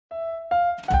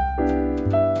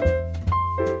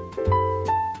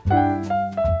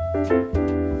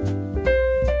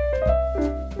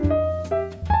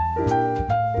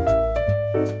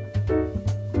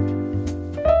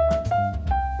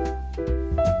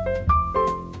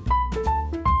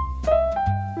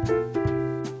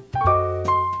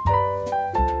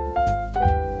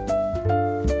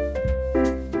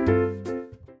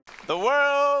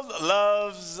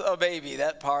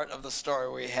the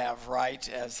story we have right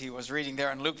as he was reading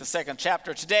there in Luke, the 2nd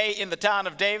chapter. Today, in the town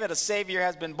of David, a Savior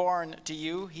has been born to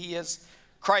you. He is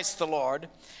Christ the Lord.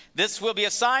 This will be a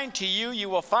sign to you. You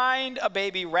will find a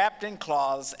baby wrapped in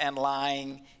cloths and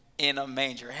lying in a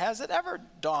manger. Has it ever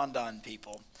dawned on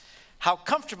people how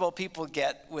comfortable people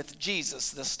get with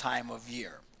Jesus this time of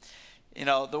year? You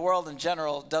know, the world in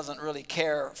general doesn't really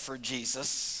care for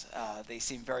Jesus. They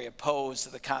seem very opposed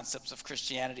to the concepts of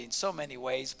Christianity in so many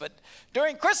ways. But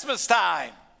during Christmas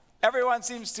time, everyone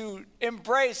seems to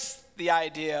embrace the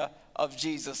idea of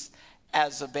Jesus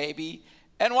as a baby.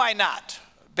 And why not?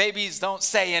 Babies don't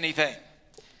say anything.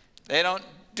 They don't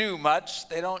do much.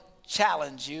 They don't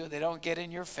challenge you. They don't get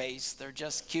in your face. They're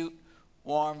just cute,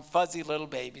 warm, fuzzy little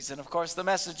babies. And of course, the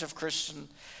message of the Christian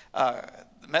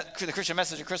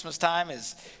message at Christmas time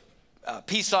is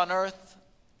peace on earth,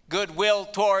 goodwill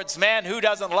towards men. Who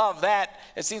doesn't love that?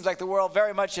 It seems like the world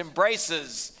very much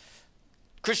embraces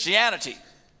Christianity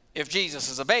if Jesus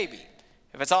is a baby,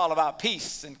 if it's all about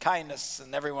peace and kindness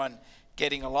and everyone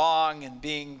getting along and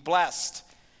being blessed.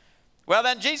 Well,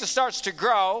 then Jesus starts to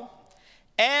grow,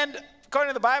 and according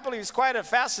to the Bible, he was quite a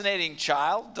fascinating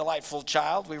child, delightful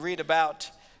child. We read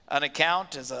about an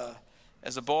account as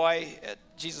a boy.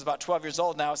 Jesus is about 12 years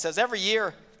old now. It says every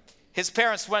year his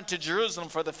parents went to Jerusalem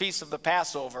for the feast of the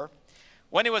Passover.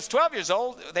 When he was 12 years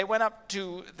old, they went up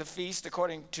to the feast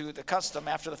according to the custom.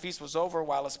 After the feast was over,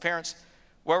 while his parents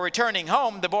were returning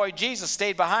home, the boy Jesus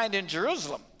stayed behind in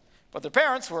Jerusalem. But the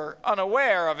parents were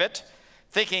unaware of it,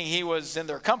 thinking he was in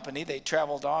their company. They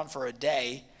traveled on for a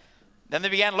day. Then they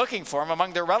began looking for him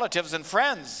among their relatives and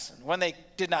friends. And when they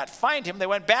did not find him, they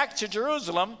went back to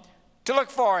Jerusalem to look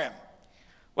for him.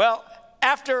 Well,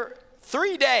 after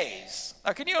 3 days,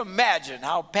 now can you imagine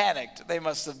how panicked they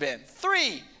must have been?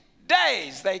 3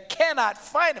 days, they cannot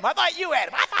find him. I thought you had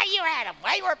him.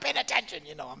 Why you weren't paying attention?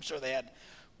 You know, I'm sure they had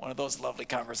one of those lovely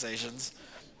conversations.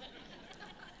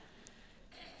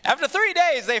 After 3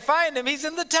 days, they find him. He's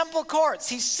in the temple courts.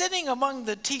 He's sitting among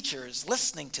the teachers,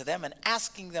 listening to them and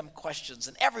asking them questions.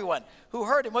 And everyone who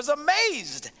heard him was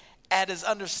amazed at his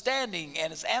understanding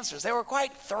and his answers. They were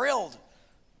quite thrilled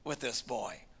with this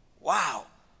boy. Wow,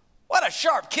 what a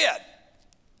sharp kid.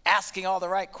 Asking all the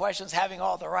right questions, having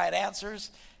all the right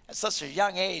answers. At such a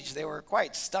young age, they were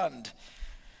quite stunned.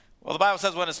 Well, the Bible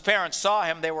says when his parents saw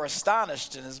him, they were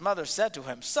astonished. And his mother said to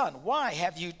him, "Son, why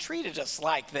have you treated us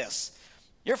like this?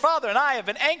 Your father and I have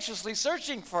been anxiously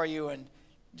searching for you." And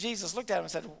Jesus looked at him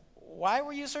and said, "Why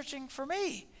were you searching for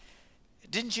me?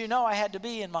 Didn't you know I had to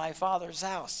be in my Father's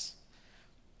house?"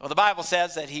 Well, the Bible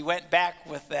says that he went back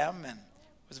with them and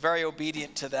was very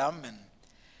obedient to them. And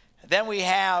then we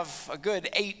have a good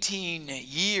 18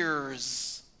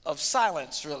 years of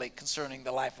silence, really, concerning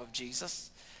the life of Jesus.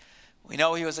 We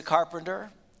know he was a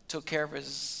carpenter, took care of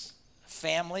his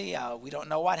family. We don't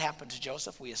know what happened to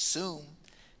Joseph. We assume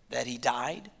that he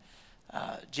died.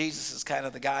 Jesus is kind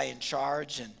of the guy in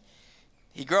charge, and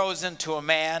he grows into a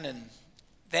man, and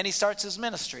then he starts his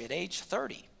ministry at age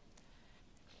 30.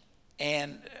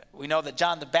 And we know that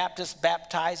John the Baptist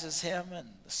baptizes him,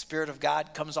 and the Spirit of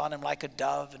God comes on him like a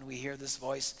dove, and we hear this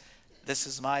voice, "This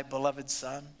is my beloved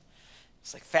Son."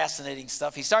 It's like fascinating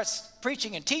stuff. He starts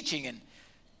preaching and teaching and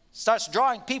starts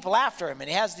drawing people after him, and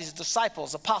he has these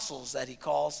disciples, apostles that he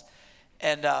calls,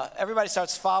 and everybody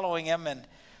starts following him. And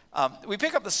we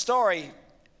pick up the story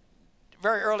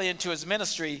very early into his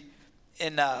ministry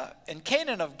in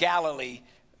Cana of Galilee.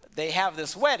 They have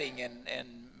this wedding,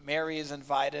 and Mary is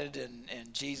invited,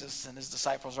 and Jesus and his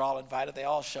disciples are all invited. They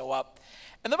all show up.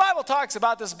 And the Bible talks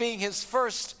about this being his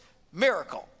first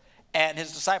miracle. And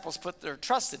his disciples put their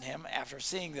trust in him after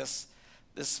seeing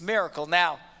this miracle.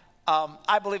 Now,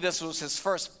 I believe this was his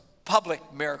first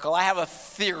public miracle. I have a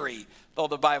theory, though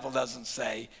the Bible doesn't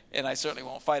say, and I certainly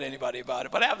won't fight anybody about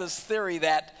it, but I have this theory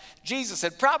that Jesus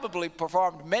had probably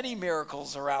performed many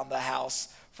miracles around the house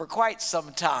for quite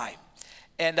some time.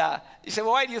 And you say,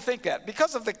 well, why do you think that?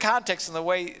 Because of the context and the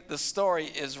way the story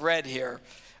is read here.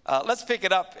 Let's pick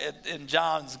it up in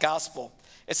John's gospel.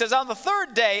 It says, on the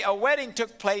third day, a wedding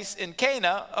took place in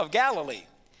Cana of Galilee.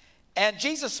 And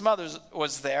Jesus' mother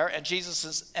was there, and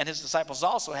Jesus and his disciples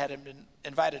also had been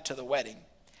invited to the wedding.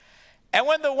 And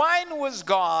when the wine was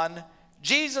gone,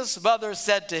 Jesus' mother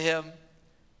said to him,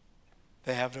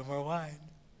 "They have no more wine."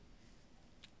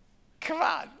 Come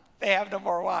on, they have no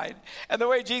more wine. And the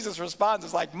way Jesus responds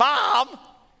is like, "Mom,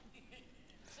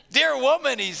 dear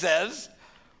woman," he says,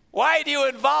 "why do you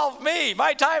involve me?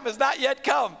 My time has not yet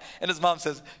come." And his mom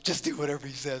says, "Just do whatever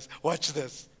he says. Watch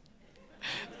this.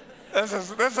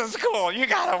 This is cool. You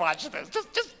gotta watch this.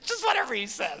 Just whatever he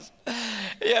says."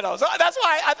 You know, so that's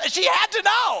why she had to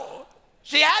know.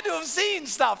 She had to have seen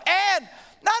stuff, and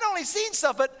not only seen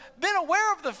stuff, but been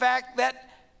aware of the fact that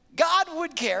God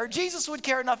would care, Jesus would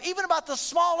care enough even about the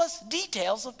smallest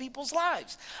details of people's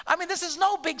lives. I mean, this is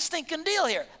no big stinking deal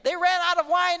here. They ran out of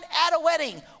wine at a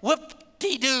wedding.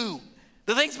 Whoop-de-doo.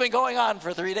 The thing's been going on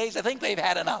for 3 days. I think they've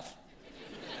had enough.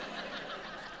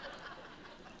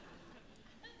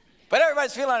 But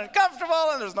everybody's feeling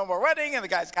uncomfortable, and there's no more wedding, and the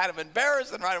guy's kind of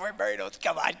embarrassed, and right away Mary knows,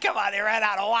 come on, they ran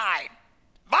out of wine.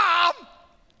 Mom,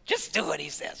 just do what he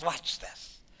says. Watch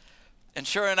this. And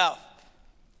sure enough,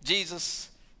 Jesus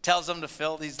tells them to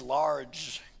fill these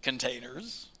large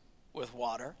containers with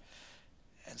water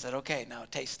and said, okay, now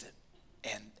taste it.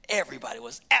 And everybody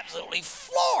was absolutely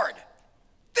floored.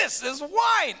 This is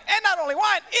wine. And not only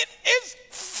wine, it is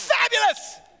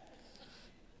fabulous.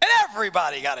 And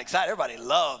everybody got excited. Everybody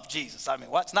loved Jesus. I mean,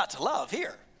 what's not to love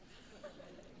here?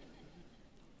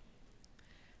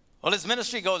 Well, his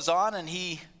ministry goes on, and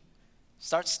he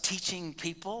starts teaching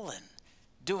people and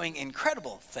doing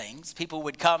incredible things. People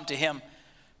would come to him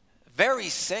very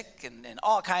sick and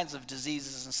all kinds of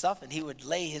diseases and stuff, and he would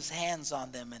lay his hands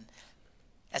on them, and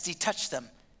as he touched them,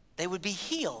 they would be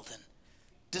healed, and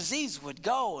disease would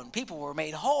go, and people were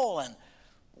made whole, and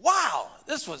wow,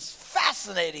 this was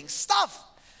fascinating stuff.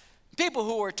 People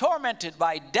who were tormented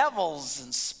by devils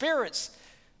and spirits,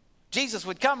 Jesus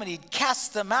would come and he'd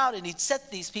cast them out, and he'd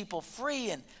set these people free,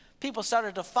 and people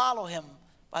started to follow him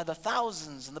by the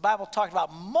thousands. And the Bible talked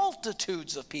about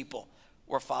multitudes of people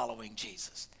were following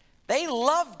Jesus. They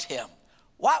loved him.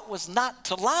 What was not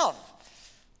to love?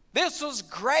 This was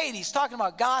great. He's talking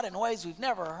about God in ways we've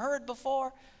never heard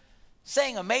before,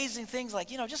 saying amazing things like,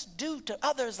 just do to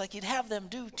others like you'd have them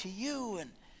do to you, and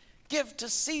give to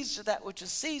Caesar that which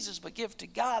is Caesar's, but give to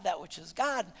God that which is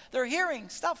God. They're hearing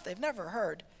stuff they've never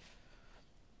heard.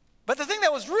 But the thing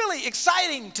that was really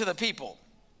exciting to the people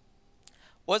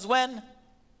was when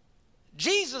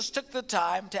Jesus took the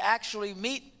time to actually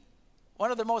meet one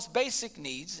of their most basic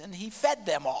needs, and he fed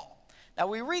them all. Now,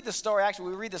 we read the story,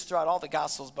 we read this throughout all the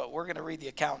Gospels, but we're going to read the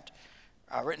account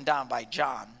written down by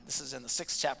John. This is in the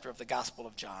 6th chapter of the Gospel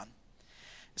of John.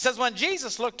 It says, when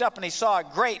Jesus looked up and he saw a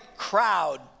great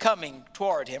crowd coming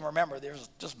toward him, remember, there's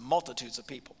just multitudes of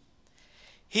people.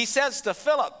 He says to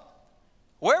Philip,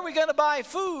 where are we going to buy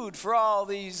food for all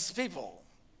these people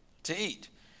to eat?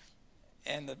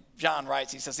 And John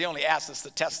writes, he says, he only asked us to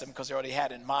test him because he already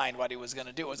had in mind what he was going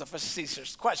to do. It was a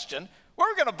facetious question. Where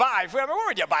are we going to buy food? Where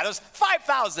would you buy? There's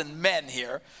 5,000 men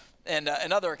here. And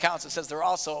in other accounts, it says there are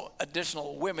also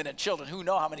additional women and children. Who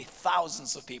know how many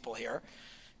thousands of people here?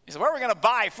 He said, where are we going to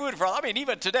buy food for? I mean,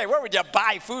 even today, where would you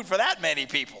buy food for that many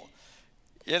people?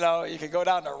 You could go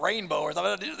down to Rainbow or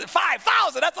something.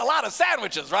 5,000, that's a lot of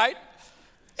sandwiches, right?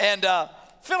 And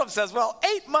Philip says, well,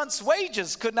 8 months'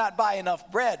 wages could not buy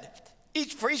enough bread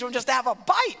for each one just to have a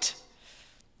bite.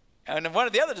 And then one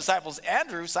of the other disciples,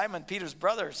 Andrew, Simon Peter's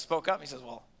brother, spoke up. He says,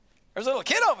 well, there's a little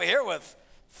kid over here with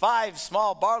 5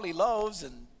 small barley loaves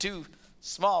and 2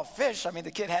 small fish. I mean,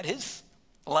 the kid had his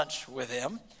lunch with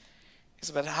him. He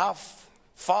said, but how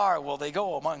far will they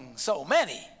go among so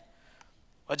many?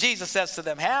 Well, Jesus says to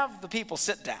them, have the people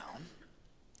sit down.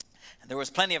 And there was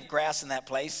plenty of grass in that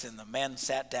place, and the men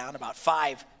sat down, about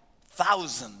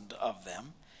 5,000 of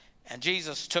them. And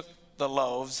Jesus took the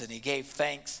loaves, and he gave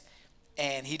thanks,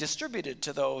 and he distributed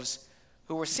to those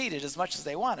who were seated as much as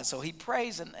they wanted. So he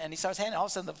prays, and he starts handing. All of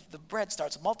a sudden, the bread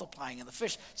starts multiplying, and the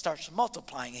fish starts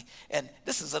multiplying. And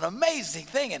this is an amazing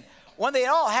thing. And when they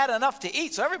all had enough to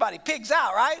eat, so everybody pigs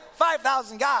out, right?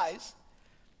 5,000 guys.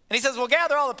 And he says, well,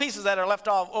 gather all the pieces that are left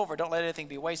all over. Don't let anything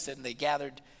be wasted. And they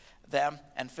gathered them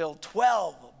and filled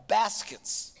 12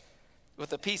 baskets with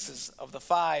the pieces of the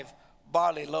 5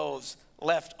 barley loaves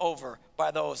left over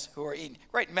by those who are eating.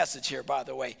 Great message here, by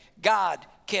the way. God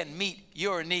can meet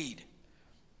your need,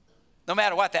 no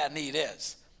matter what that need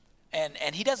is.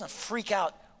 And he doesn't freak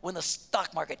out when the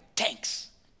stock market tanks.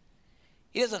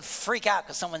 He doesn't freak out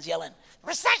because someone's yelling,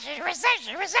 recession,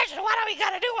 recession, recession. What are we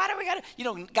going to do? What are we going to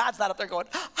do? God's not up there going,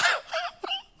 I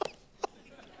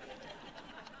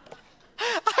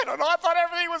don't know. I thought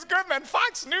everything was good, and then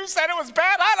Fox News said it was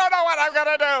bad. I don't know what I'm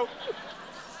going to do.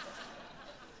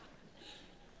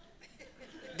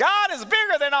 God is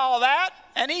bigger than all that,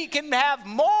 and he can have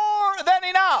more than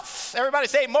enough. Everybody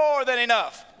say more than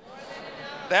enough. More than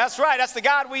enough. That's right. That's the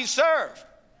God we serve.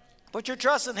 Put your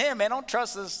trust in him, man. Don't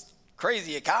trust this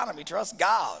crazy economy. Trust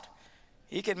God.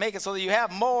 He can make it so that you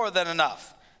have more than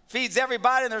enough. Feeds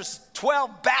everybody, and there's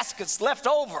 12 baskets left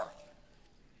over.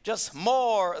 Just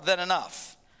more than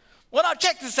enough. Well, now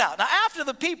check this out. Now, after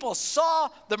the people saw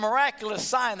the miraculous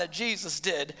sign that Jesus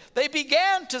did, they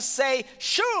began to say,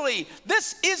 surely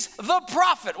this is the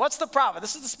prophet. What's the prophet?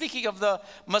 This is the speaking of the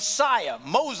Messiah.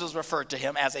 Moses referred to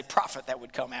him as a prophet that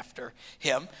would come after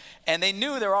him. And they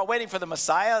knew they were all waiting for the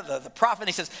Messiah, the prophet. And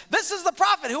he says, this is the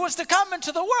prophet who was to come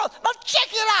into the world. Now, check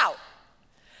it out.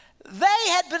 They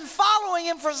had been following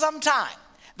him for some time.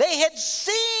 They had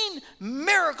seen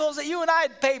miracles that you and I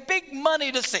would pay big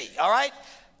money to see, all right?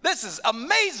 This is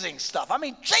amazing stuff. I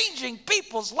mean, changing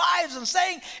people's lives and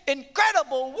saying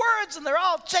incredible words, and they're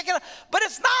all checking out. But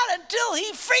it's not until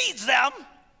he feeds them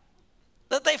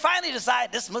that they finally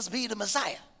decide this must be the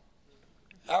Messiah.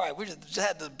 All right, we just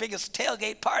had the biggest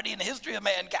tailgate party in the history of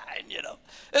mankind, you know.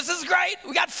 This is great.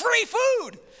 We got free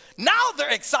food. Now they're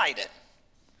excited.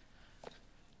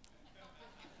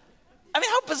 I mean,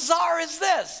 how bizarre is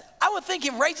this? I would think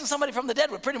him raising somebody from the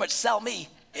dead would pretty much sell me.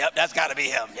 Yep, that's got to be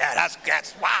him. Yeah,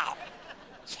 that's wow.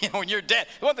 You know, when you're dead,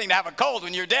 one thing to have a cold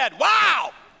when you're dead.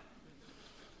 Wow.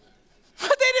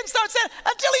 But they didn't start saying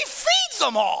until he feeds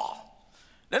them all.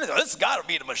 Then they go, this has got to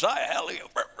be the Messiah. Hallelujah.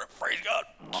 Praise God.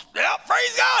 Yeah,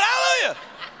 praise God. Hallelujah.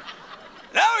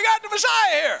 Now we got the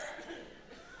Messiah here.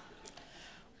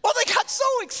 Well, they got so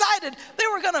excited, they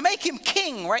were going to make him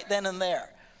king right then and there.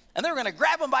 And they were going to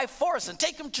grab him by force and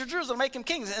take him to Jerusalem and make him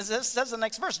king. As this says in the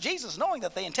next verse, Jesus, knowing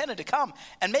that they intended to come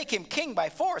and make him king by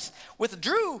force,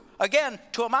 withdrew again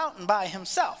to a mountain by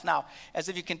himself. Now, as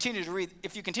if you continue to read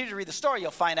the story,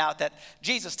 you'll find out that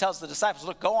Jesus tells the disciples,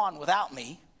 look, go on without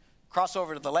me. Cross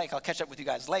over to the lake. I'll catch up with you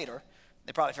guys later.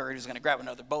 They probably figured he was going to grab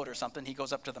another boat or something. He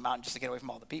goes up to the mountain just to get away from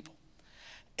all the people.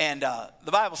 And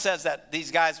the Bible says that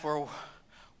these guys were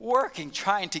working,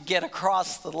 trying to get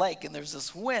across the lake. And there's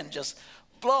this wind just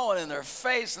blowing in their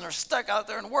face, and they're stuck out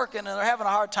there and working, and they're having a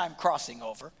hard time crossing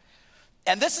over.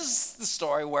 And this is the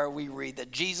story where we read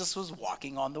that Jesus was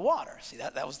walking on the water. See,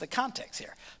 that was the context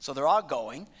here. So they're all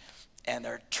going, and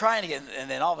they're trying to get, and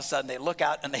then all of a sudden they look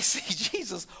out and they see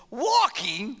Jesus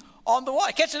walking on the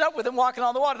water, catching up with him walking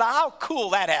on the water. Now, how cool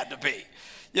that had to be.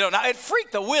 You know, now it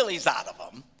freaked the willies out of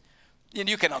them. And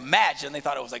you can imagine they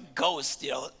thought it was a ghost, you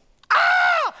know.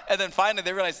 Ah! And then finally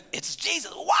they realized, it's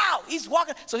Jesus. Wow, he's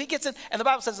walking. So he gets in, and the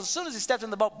Bible says as soon as he stepped in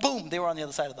the boat, boom, they were on the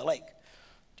other side of the lake.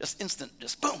 Just instant,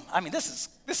 just boom. I mean, this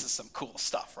is some cool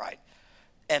stuff, right?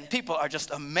 And people are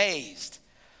just amazed.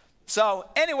 So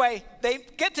anyway, they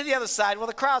get to the other side. Well,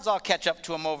 the crowds all catch up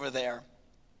to him over there.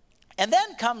 And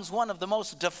then comes one of the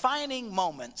most defining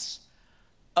moments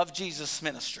of Jesus'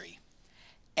 ministry.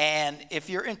 And if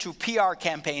you're into PR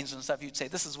campaigns and stuff, you'd say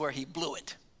this is where he blew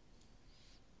it.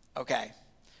 Okay,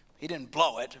 he didn't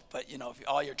blow it, but you know, if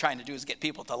all you're trying to do is get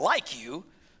people to like you,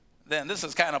 then this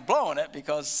is kind of blowing it,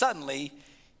 because suddenly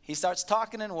he starts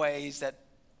talking in ways that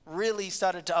really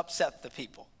started to upset the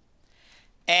people.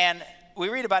 And we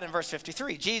read about it in verse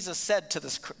 53. Jesus said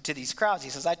to these crowds, he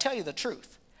says, I tell you the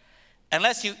truth,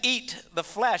 unless you eat the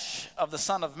flesh of the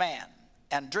Son of Man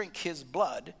and drink his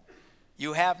blood,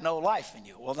 you have no life in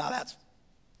you. Well, now that's,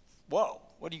 whoa,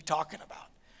 what are you talking about?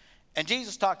 And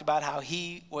Jesus talked about how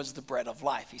he was the bread of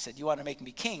life. He said, you want to make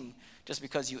me king just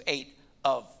because you ate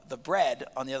of the bread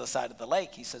on the other side of the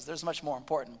lake. He says, there's much more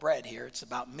important bread here. It's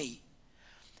about me.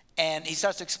 And he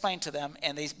starts to explain to them,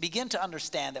 and they begin to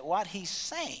understand that what he's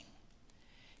saying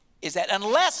is that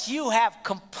unless you have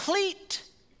complete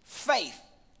faith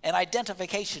and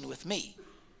identification with me,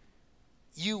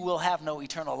 you will have no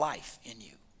eternal life in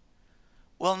you.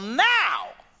 Well,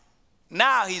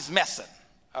 now he's messing,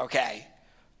 okay?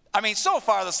 I mean, so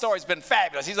far the story's been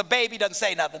fabulous. He's a baby, doesn't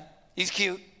say nothing. He's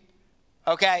cute,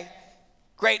 okay?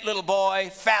 Great little boy,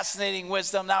 fascinating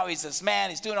wisdom. Now he's this man.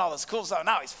 He's doing all this cool stuff.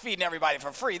 Now he's feeding everybody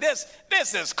for free. This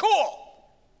is cool.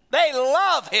 They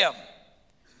love him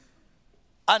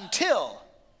until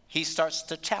he starts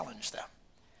to challenge them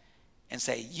and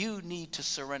say, you need to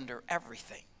surrender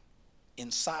everything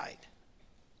inside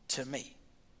to me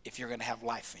if you're going to have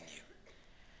life in you.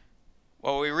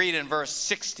 Well, we read in verse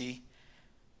 60,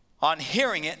 on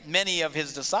hearing it, many of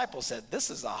his disciples said, this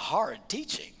is a hard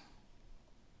teaching.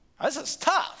 This is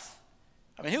tough.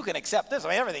 I mean, who can accept this? I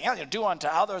mean, everything else, you know, do unto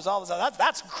others, all this,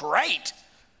 that's great.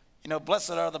 You know,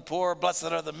 blessed are the poor, blessed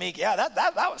are the meek. Yeah,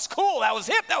 that was cool. That was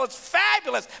hip. That was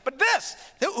fabulous. But this,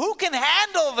 who can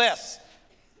handle this?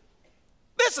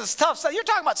 This is tough. So you're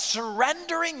talking about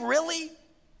surrendering, really?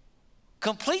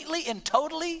 Completely and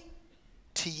totally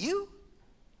to you?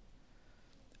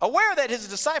 Aware that his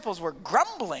disciples were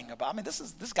grumbling about, I mean,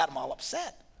 this got them all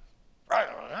upset.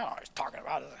 He's talking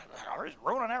about it. He's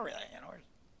ruining everything, you know.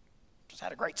 Just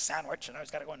had a great sandwich, and now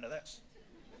he's got to go into this.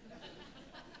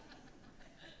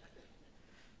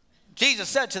 Jesus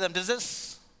said to them, does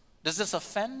this Does this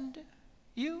offend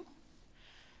you?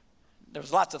 There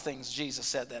was lots of things Jesus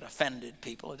said that offended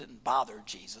people. It didn't bother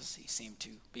Jesus. He seemed to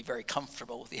be very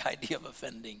comfortable with the idea of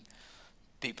offending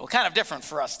people. Kind of different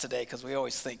for us today because we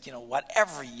always think,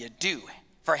 whatever you do,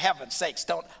 for heaven's sakes,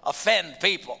 don't offend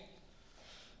people.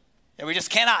 And we just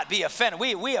cannot be offended.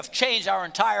 We have changed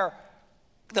the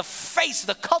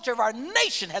culture of our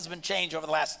nation has been changed over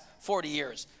the last 40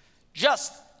 years.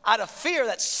 Just out of fear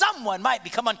that someone might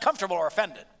become uncomfortable or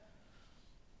offended.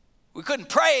 We couldn't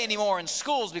pray anymore in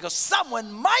schools because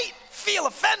someone might feel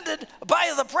offended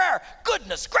by the prayer.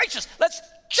 Goodness gracious, let's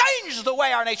change the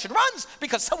way our nation runs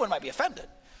because someone might be offended.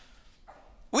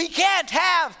 We can't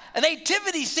have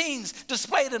nativity scenes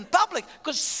displayed in public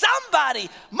because somebody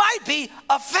might be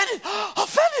offended.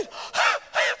 Offended.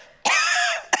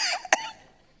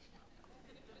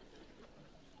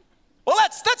 Well,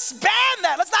 let's ban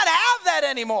that. Let's not have that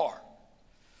anymore.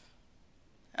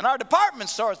 In our department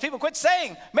stores, people quit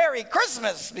saying Merry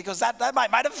Christmas because that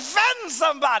might offend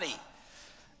somebody.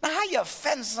 Now, how you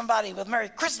offend somebody with Merry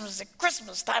Christmas at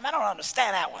Christmas time? I don't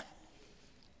understand that one.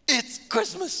 It's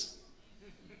Christmas.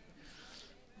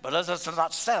 But as I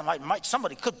not said,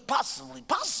 somebody could possibly be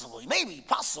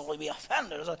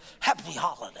offended. Happy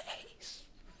holidays.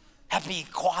 Happy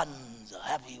Kwanzaa.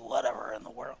 Happy whatever in the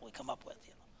world we come up with.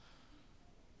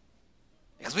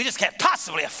 Because we just can't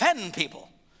possibly offend people.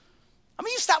 I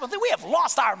mean, you stop and think, we have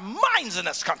lost our minds in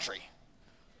this country.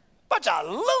 Bunch of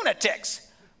lunatics.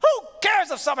 Who cares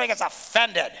if somebody gets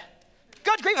offended?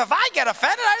 Good grief, if I get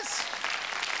offended,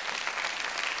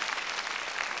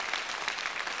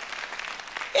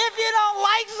 if you don't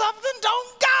like something,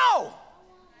 don't go.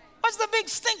 What's the big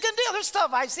stinking deal? There's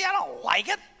stuff I see, I don't like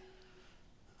it.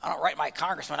 I don't write my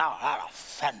congressman out. That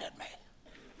offended me.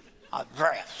 I'm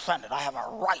very offended. I have a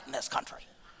right in this country.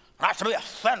 Not to be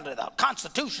offended. The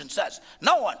Constitution says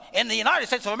no one in the United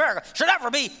States of America should ever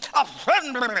be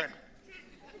offended.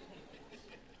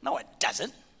 No, it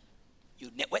doesn't, you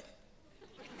nitwit.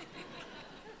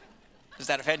 Does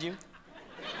that offend you?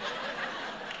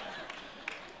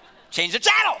 Change the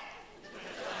channel.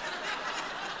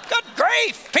 Good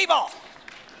grief, people.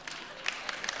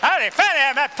 I offend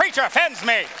him. That preacher offends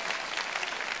me.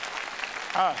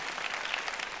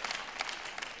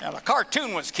 The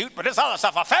cartoon was cute, but this other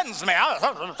stuff offends me.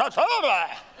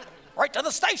 Right to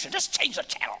the station. Just change the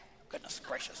channel. Goodness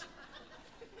gracious.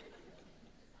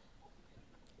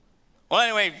 Well,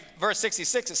 anyway, verse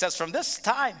 66, it says, from this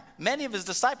time, many of his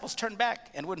disciples turned back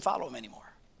and wouldn't follow him anymore.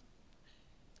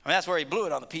 I mean, that's where he blew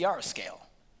it on the PR scale.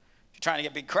 If you're trying to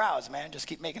get big crowds, man, just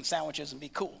keep making sandwiches and be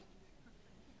cool.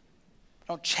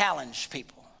 Don't challenge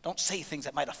people. Don't say things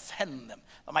that might offend them,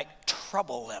 that might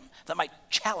trouble them, that might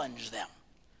challenge them.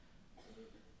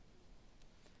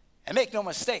 And make no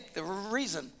mistake, the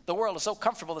reason the world is so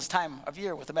comfortable this time of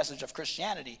year with the message of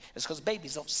Christianity is because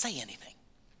babies don't say anything.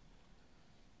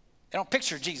 They don't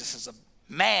picture Jesus as a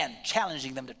man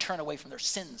challenging them to turn away from their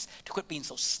sins, to quit being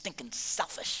so stinking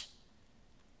selfish,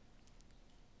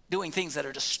 doing things that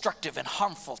are destructive and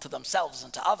harmful to themselves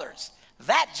and to others.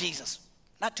 That Jesus,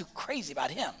 not too crazy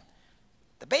about him.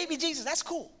 The baby Jesus, that's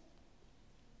cool.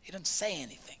 He doesn't say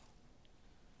anything.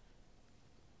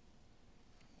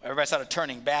 Everybody started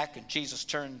turning back, and Jesus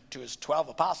turned to his 12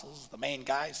 apostles. The main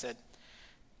guy said,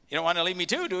 you don't want to leave me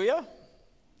too, do you? I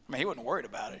mean, he wasn't worried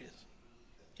about it.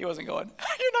 He wasn't going,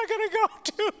 you're not going to go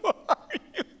too, are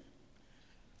you?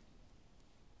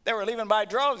 They were leaving by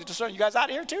droves. He just said, you guys out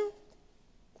of here too?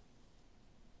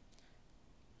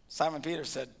 Simon Peter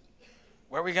said,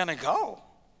 where are we going to go?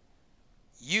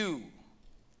 You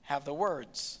have the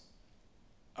words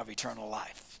of eternal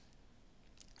life.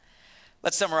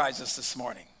 Let's summarize this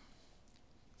morning.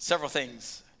 Several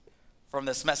things from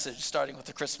this message, starting with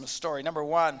the Christmas story. Number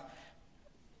one,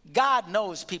 God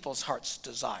knows people's heart's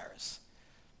desires.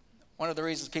 One of the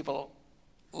reasons people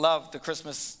love the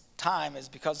Christmas time is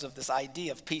because of this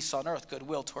idea of peace on earth,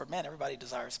 goodwill toward men. Everybody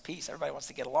desires peace. Everybody wants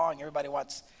to get along. Everybody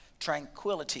wants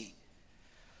tranquility.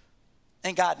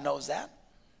 And God knows that.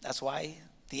 That's why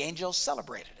the angels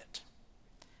celebrated it.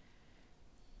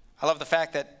 I love the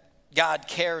fact that God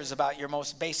cares about your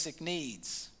most basic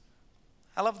needs.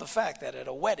 I love the fact that at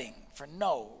a wedding, for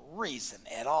no reason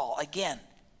at all, again,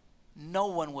 no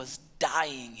one was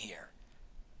dying here.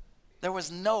 There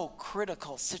was no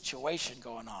critical situation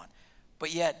going on.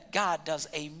 But yet, God does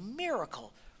a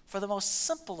miracle for the most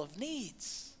simple of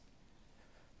needs.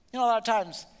 You know, a lot of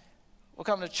times, we'll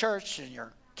come to church and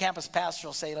your campus pastor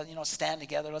will say, stand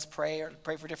together, let's pray, or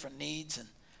pray for different needs. And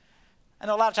I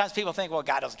know a lot of times people think, well,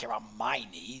 God doesn't care about my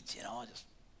needs, it's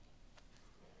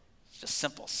just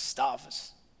simple stuff.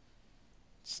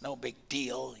 It's no big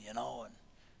deal, and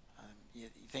You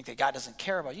think that God doesn't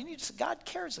care about you. You need to say, God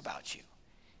cares about you.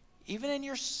 Even in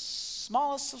your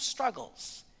smallest of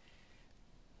struggles.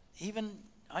 Even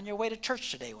on your way to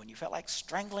church today when you felt like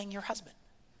strangling your husband.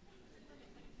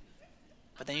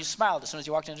 But then you smiled as soon as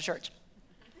you walked into church.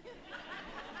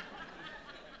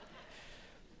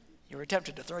 You were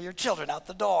tempted to throw your children out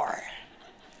the door.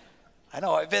 I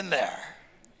know, I've been there.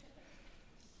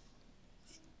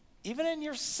 Even in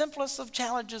your simplest of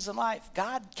challenges in life,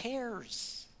 God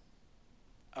cares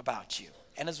about you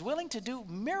and is willing to do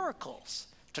miracles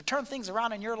to turn things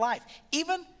around in your life,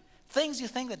 even things you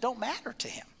think that don't matter to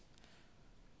him.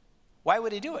 Why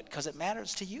would he do it? Because it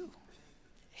matters to you.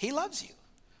 He loves you.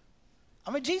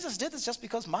 I mean, Jesus did this just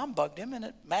because mom bugged him and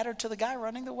it mattered to the guy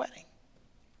running the wedding.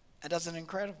 And that's an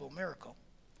incredible miracle.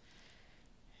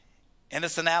 In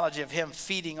this analogy of him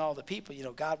feeding all the people, you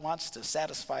know, God wants to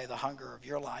satisfy the hunger of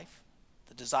your life,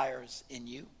 the desires in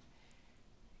you,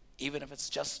 even if it's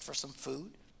just for some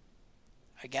food.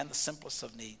 Again, the simplest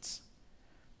of needs.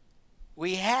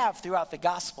 We have throughout the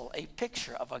gospel a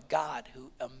picture of a God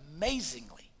who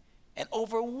amazingly and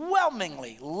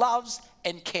overwhelmingly loves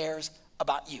and cares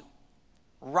about you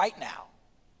right now,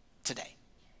 today.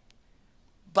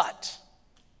 But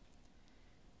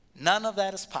none of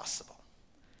that is possible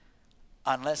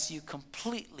unless you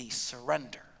completely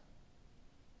surrender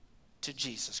to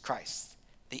Jesus Christ.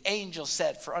 The angel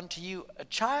said, "For unto you a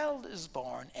child is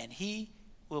born, and he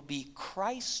will be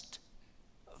Christ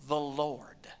the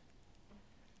Lord."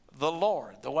 The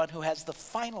Lord, the one who has the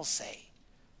final say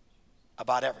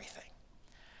about everything.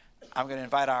 I'm going to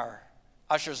invite our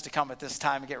ushers to come at this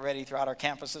time and get ready throughout our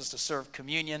campuses to serve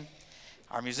communion.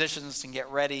 Our musicians can get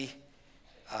ready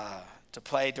to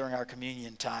play during our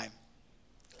communion time.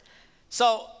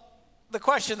 So the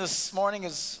question this morning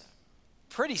is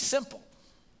pretty simple.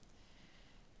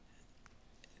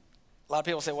 A lot of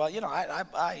people say, well, you know,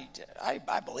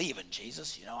 I believe in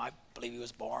Jesus. You know, I believe he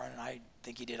was born, and I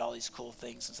think he did all these cool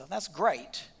things and stuff. That's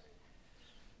great.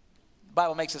 The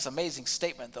Bible makes this amazing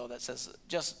statement, though, that says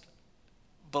just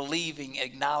believing,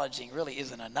 acknowledging really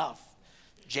isn't enough.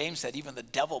 James said even the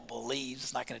devil believes.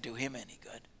 It's not going to do him any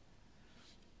good.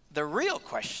 The real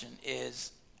question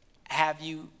is, have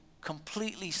you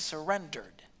completely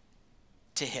surrendered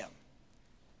to him?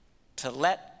 To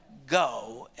let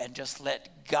go and just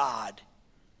let God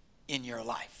in your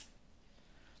life.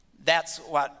 That's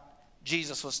what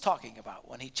Jesus was talking about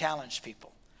when he challenged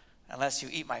people. Unless you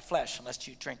eat my flesh, unless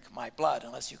you drink my blood,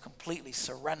 unless you completely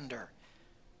surrender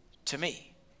to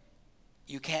me,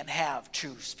 you can't have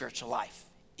true spiritual life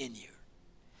in you.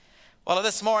 Well,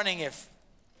 this morning, if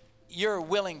you're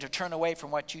willing to turn away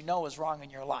from what you know is wrong in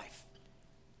your life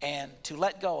and to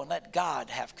let go and let God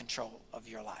have control of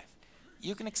your life,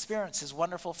 you can experience his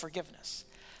wonderful forgiveness.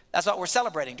 That's what we're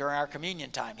celebrating during our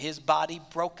communion time. His body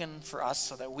broken for us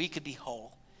so that we could be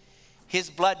whole. His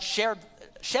blood shed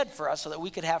for us so that we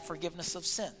could have forgiveness of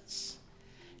sins.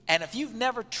 And if you've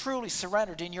never truly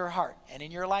surrendered in your heart and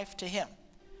in your life to him,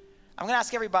 I'm going to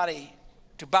ask everybody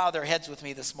to bow their heads with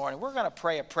me this morning. We're going to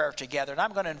pray a prayer together, and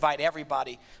I'm going to invite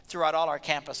everybody throughout all our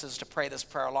campuses to pray this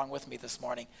prayer along with me this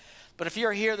morning. But if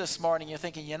you're here this morning, you're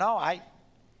thinking, you know, I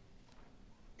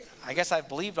guess I've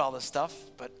believed all this stuff,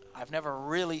 but I've never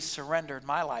really surrendered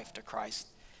my life to Christ.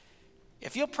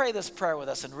 If you'll pray this prayer with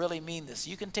us and really mean this,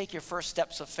 you can take your first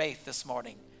steps of faith this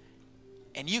morning,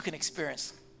 and you can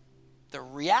experience the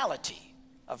reality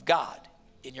of God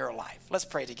in your life. Let's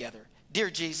pray together.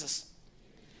 Dear Jesus,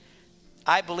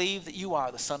 I believe that you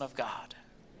are the Son of God,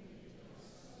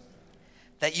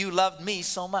 that you loved me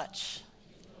so much.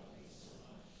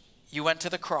 You went to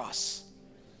the cross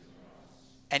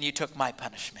and you took my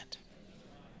punishment.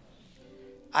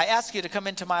 I ask you to come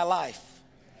into my life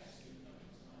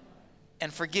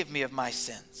and forgive me of my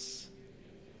sins.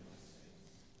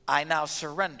 I now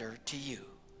surrender to you.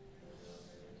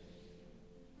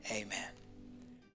 Amen.